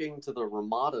walking to the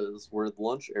Ramadas where the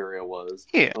lunch area was.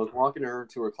 Yeah. I was walking her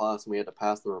to her class, and we had to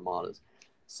pass the Ramadas.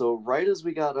 So right as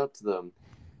we got up to them,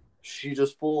 she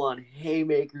just full on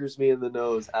haymakers me in the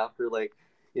nose after, like,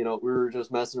 we were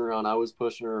just messing around. I was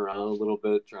pushing her around a little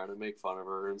bit, trying to make fun of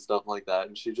her and stuff like that.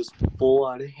 And she just full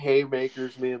on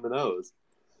haymakers me in the nose.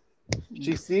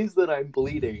 She sees that I'm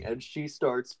bleeding, and she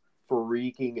starts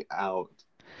freaking out.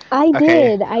 I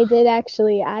did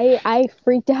actually. I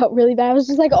freaked out really bad. I was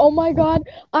just like, oh my God,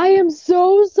 I am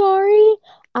so sorry.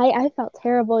 I felt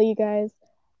terrible, you guys.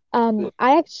 I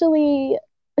actually,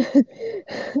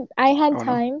 I had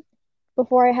time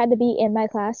before I had to be in my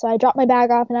class. So I dropped my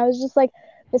bag off and I was just like,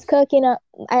 Miss Cook, I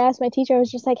asked my teacher, I was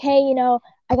just like, hey,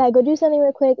 I gotta go do something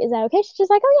real quick. Is that okay? She's just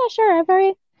like, oh yeah, sure. I've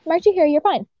already marked you here. You're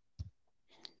fine.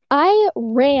 I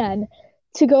ran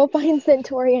to go find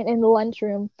Centaurian in the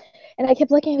lunchroom. And I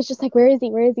kept looking. I was just like, where is he?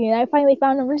 And I finally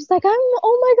found him. I was just like,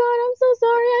 oh my God, I'm so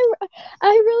sorry.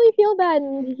 I really feel bad.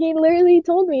 And he literally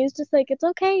told me, it's just like, it's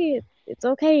okay. It's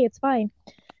okay. It's fine.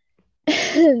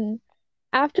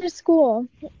 After school,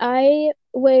 I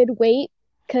would wait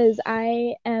because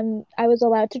I was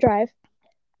allowed to drive,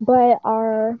 but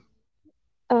our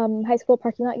high school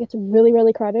parking lot gets really,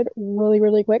 really crowded really,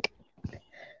 really quick.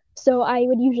 So I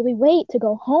would usually wait to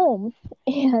go home,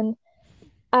 and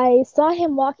I saw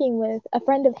him walking with a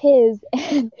friend of his,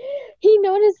 and he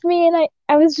noticed me, and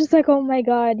I was just like, oh my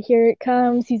God, here it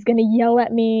comes. He's gonna yell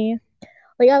at me.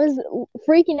 Like, I was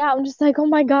freaking out. I'm just like, oh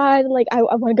my God, like, I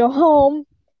want to go home.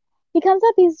 He comes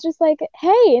up, he's just like,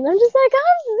 hey, and I'm just like,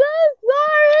 I'm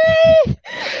so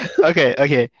sorry.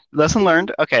 Okay. Lesson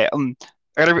learned. Okay. I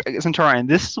gotta Centaurian.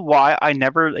 This is why I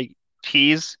never like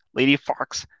tease Lady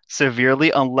Fox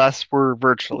severely unless we're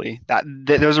virtually.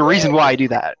 There's a reason why I do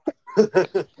that.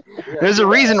 There's a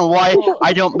reason why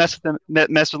I don't mess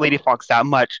with Lady Fox that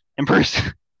much in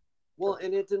person. Well,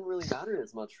 and it didn't really matter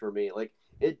as much for me. Like,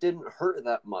 it didn't hurt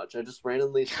that much. I just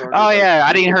randomly started. Oh like, yeah,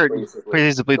 I didn't hurt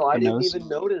basically. the bleed So I didn't nose. even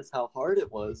notice how hard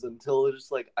it was until it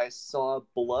just like I saw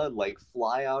blood like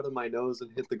fly out of my nose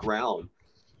and hit the ground.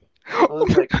 I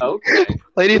was like, okay,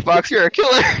 Lady Fox, you're a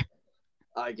killer.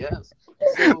 I guess.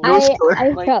 So, I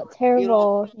like, felt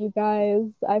terrible, you know, you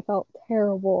guys. I felt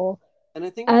terrible. and I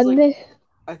think it was And like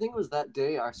I think it was that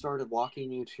day I started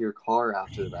walking you to your car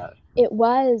after that. it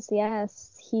was,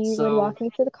 yes. He would So- walk me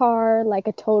to the car like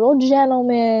a total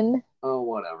gentleman. Oh,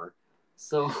 whatever.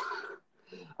 So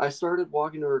I started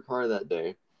walking to her car that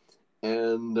day,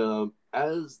 and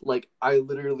as like I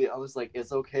was like,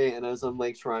 it's okay, and as I'm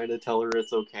like trying to tell her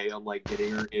it's okay, I'm like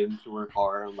getting her into her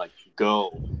car. I'm like,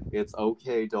 go, it's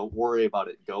okay, don't worry about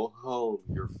it, go home,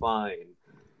 you're fine.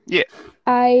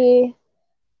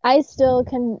 I still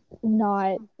can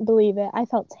not believe it. I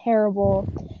felt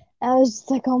terrible. I was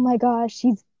just like, oh my gosh,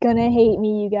 he's gonna hate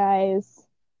me, you guys.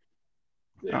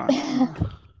 Yeah.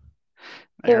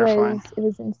 It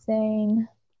was insane.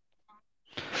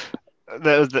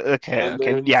 That was okay. And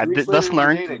then Yeah, 3 weeks lesson later,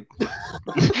 we're learned.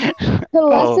 dating. The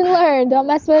lesson learned. Don't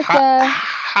mess with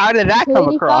How did that come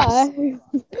Lady across?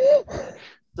 Fox.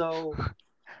 So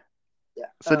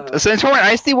Centaurian,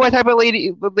 I see what type of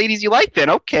ladies you like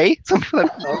then. Okay.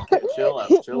 okay, chill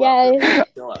out. Yeah.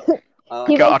 Chill out.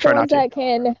 He I'll likes try the not ones to. that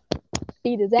can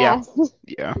beat his Yeah. ass.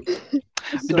 Yeah.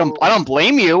 So, I don't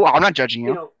blame you. I'm not judging you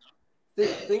you. know,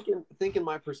 think in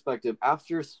my perspective,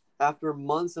 after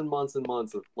months and months and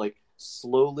months of like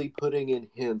slowly putting in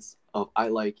hints of I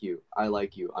like you,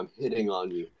 I'm hitting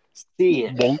on you, see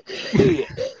it,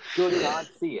 good God,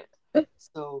 see it.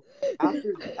 So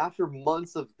after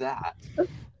months of that,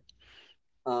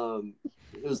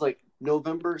 it was like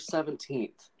November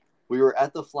 17th. We were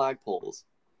at the flagpoles,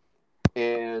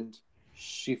 and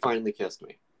she finally kissed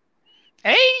me.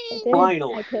 Hey.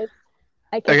 Finally. I kissed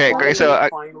Okay, one. great. So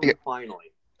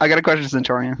Finally. I got a question,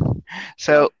 Centaurian.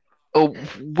 So,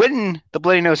 when the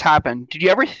bloody nose happened, did you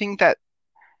ever think that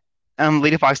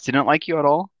Lady Fox didn't like you at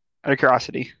all? Out of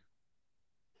curiosity.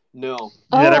 No.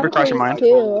 Did that ever cross your mind?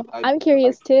 I'm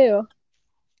curious too.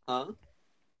 Huh?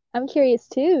 I'm curious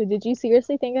too. Did you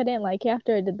seriously think I didn't like you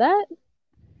after I did that?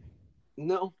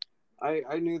 No.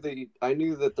 I knew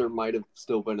that there might have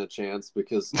still been a chance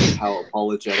because of how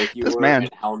apologetic you were and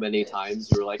how many times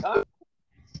you were like, oh.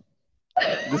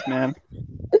 This man.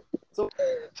 So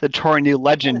Centaurian, new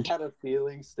legend. I had a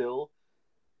feeling still,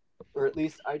 or at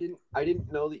least I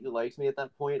didn't know that you liked me at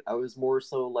that point. I was more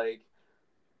so like,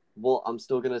 well, I'm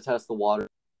still gonna test the water. I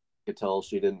could tell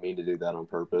she didn't mean to do that on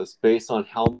purpose, based on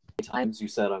how many times you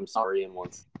said I'm sorry in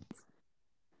once.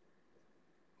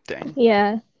 Dang.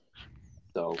 Yeah.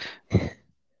 So.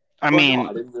 I mean, no,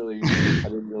 I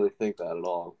didn't really think that at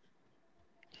all.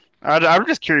 I'm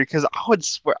just curious because I would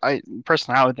swear, I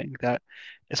would think that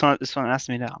if someone asked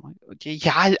me that, I'm like, okay,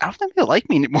 yeah, I don't think they like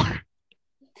me anymore,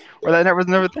 or that was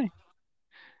never a thing.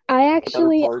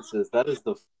 That is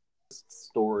the first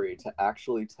story to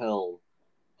actually tell.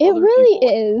 It really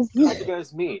is. How'd you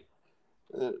guys meet?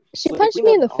 She punched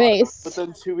me in the face. But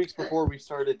then 2 weeks before we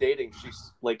started dating, she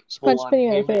punched me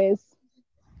in the face.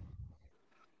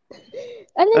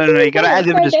 And then you gotta add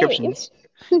vivid descriptions.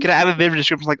 You gotta add a vivid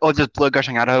description like, oh, just blood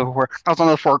gushing out of her. I was on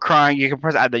the floor crying. You can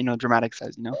press add the dramatic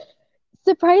size,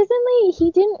 Surprisingly,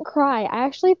 he didn't cry. I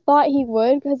actually thought he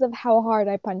would because of how hard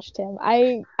I punched him.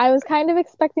 I was kind of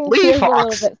expecting tears a little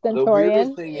bit,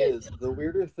 Centaurian. The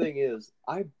weirder thing is,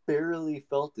 I barely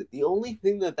felt it. The only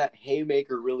thing that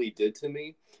haymaker really did to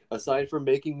me, aside from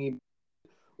making me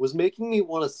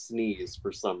want to sneeze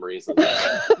for some reason.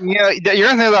 Yeah, you're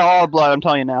gonna say that all blood. I'm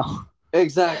telling you now.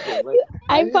 Exactly. Like,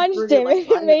 I punched him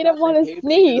and made him want to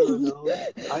sneeze.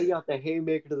 I got the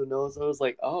haymaker to the nose. I was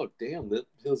like, oh, damn, that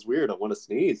feels weird. I want to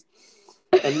sneeze.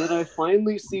 And then I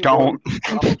finally see one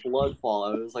drop of blood fall.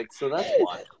 I was like, so that's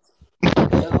why.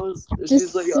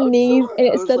 Just like, sneeze and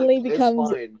it suddenly becomes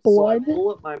blood. So I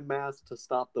pull up my mask to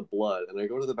stop the blood. And I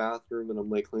go to the bathroom and I'm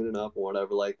like cleaning up or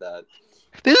whatever like that.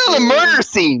 This is a murder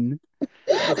scene.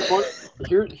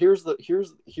 Here's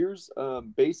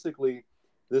basically...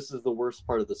 This is the worst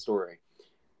part of the story,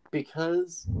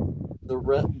 because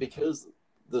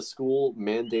the school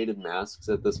mandated masks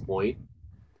at this point,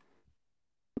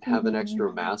 have an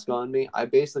extra mask on me, I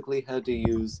basically had to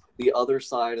use the other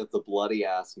side of the bloody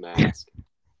ass mask.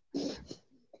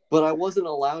 But I wasn't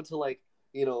allowed to, like,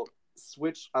 you know,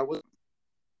 switch. I was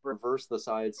reverse the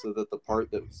side so that the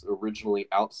part that was originally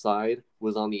outside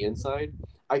was on the inside.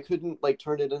 I couldn't, like,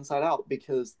 turn it inside out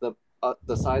because the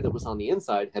side that was on the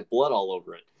inside had blood all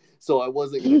over it. So I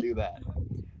wasn't going to do that.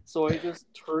 So I just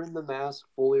turned the mask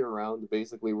fully around,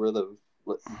 basically where the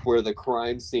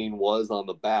crime scene was on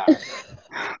the back.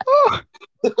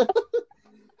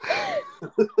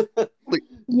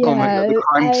 Yeah, oh my god, the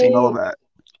crime scene, all of that.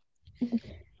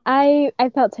 I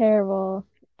felt terrible.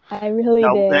 I really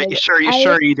did. Sure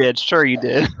you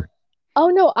did. Oh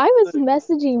no, I was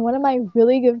messaging one of my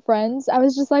really good friends. I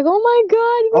was just like, "Oh my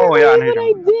god, you Oh, can't yeah, I believe know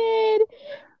what you I did!"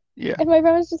 Yeah. And my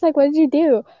friend was just like, "What did you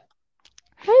do?"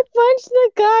 I punched the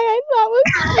guy I thought was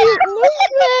cute in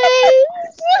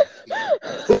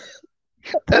the face.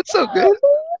 That's so good.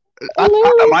 I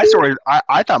thought my stories.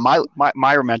 I thought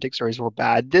my romantic stories were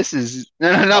bad. This is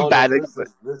not bad. No,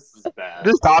 this is bad.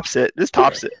 This tops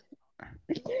it.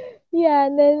 Yeah,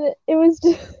 and then it was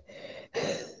just.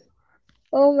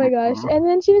 Oh my gosh. And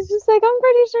then she was just like, I'm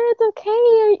pretty sure it's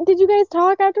okay. Did you guys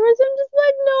talk afterwards? I'm just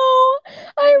like, no.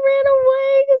 I ran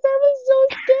away because I was so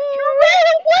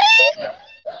scared.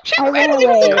 She ran away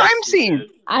from the crime scene.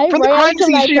 From the crime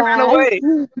scene, she ran away.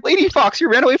 Lady Fox, you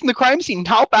ran away from the crime scene.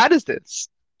 How bad is this?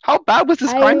 How bad was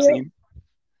this crime scene?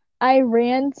 I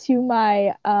ran to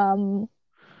my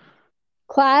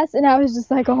class and I was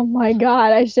just like, oh my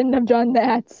god, I shouldn't have done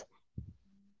that.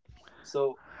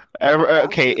 So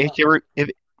okay, go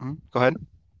ahead.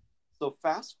 So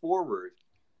fast forward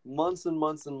months and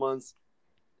months and months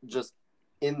just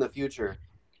in the future,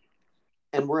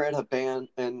 and we're at a band,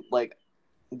 and like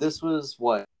this was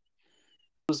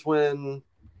when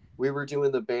we were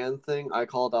doing the band thing. I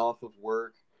called off of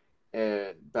work,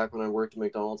 and back when I worked at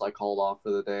McDonald's, I called off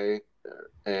for the day,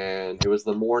 and it was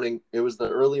the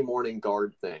early morning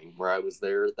guard thing where I was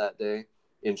there that day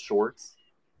in shorts.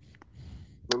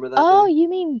 Remember that? Oh, day? You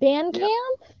mean band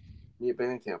camp? Yeah,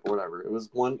 band camp or whatever. It was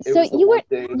one. So you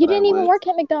didn't even work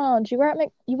at McDonald's. You were at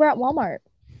Walmart.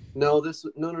 No.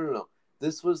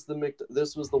 This was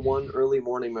the one early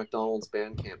morning McDonald's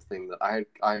band camp thing that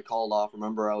I called off.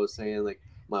 Remember, I was saying like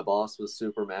my boss was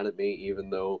super mad at me, even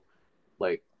though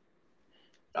like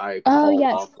I called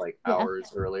off like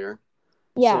hours earlier.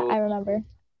 Yeah, so, I remember.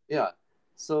 Yeah,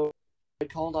 so I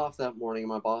called off that morning.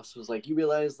 And my boss was like, "You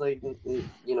realize like you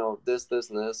know this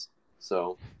and this."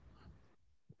 So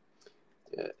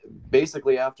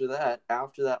basically, after that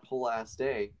whole last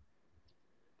day,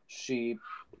 she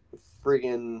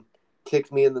friggin'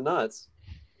 kicked me in the nuts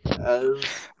as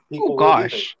people were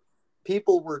leaving.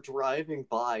 People were driving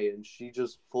by and she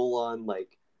just full on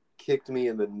like kicked me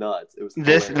in the nuts. It was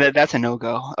that's a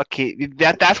no-go. Okay,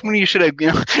 that's when you should have.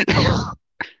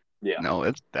 Yeah. No,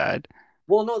 it's bad.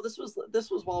 Well, no, this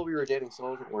was while we were dating, so I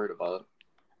wasn't worried about it.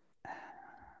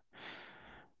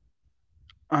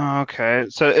 Okay,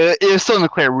 so it was still in the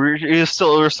clear. We're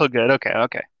still good.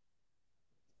 Okay.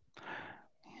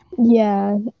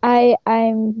 Yeah,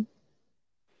 I'm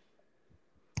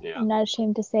not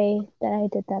ashamed to say that I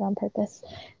did that on purpose.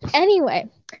 Anyway,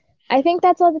 I think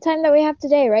that's all the time that we have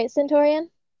today, right, Centaurian?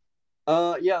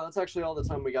 Yeah, that's actually all the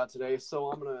time we got today.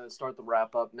 So I'm gonna start the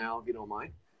wrap up now, if you don't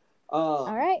mind.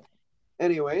 All right.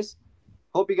 Anyways,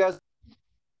 hope you guys.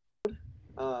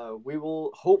 We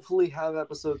will hopefully have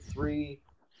episode 3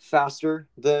 faster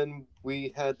than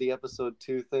we had the episode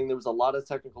 2 thing. There was a lot of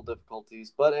technical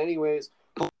difficulties, but anyways,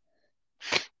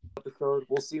 episode.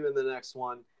 We'll see you in the next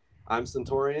one. I'm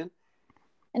Centaurian.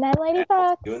 And I'm Lady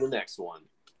Fox. See you in the next one.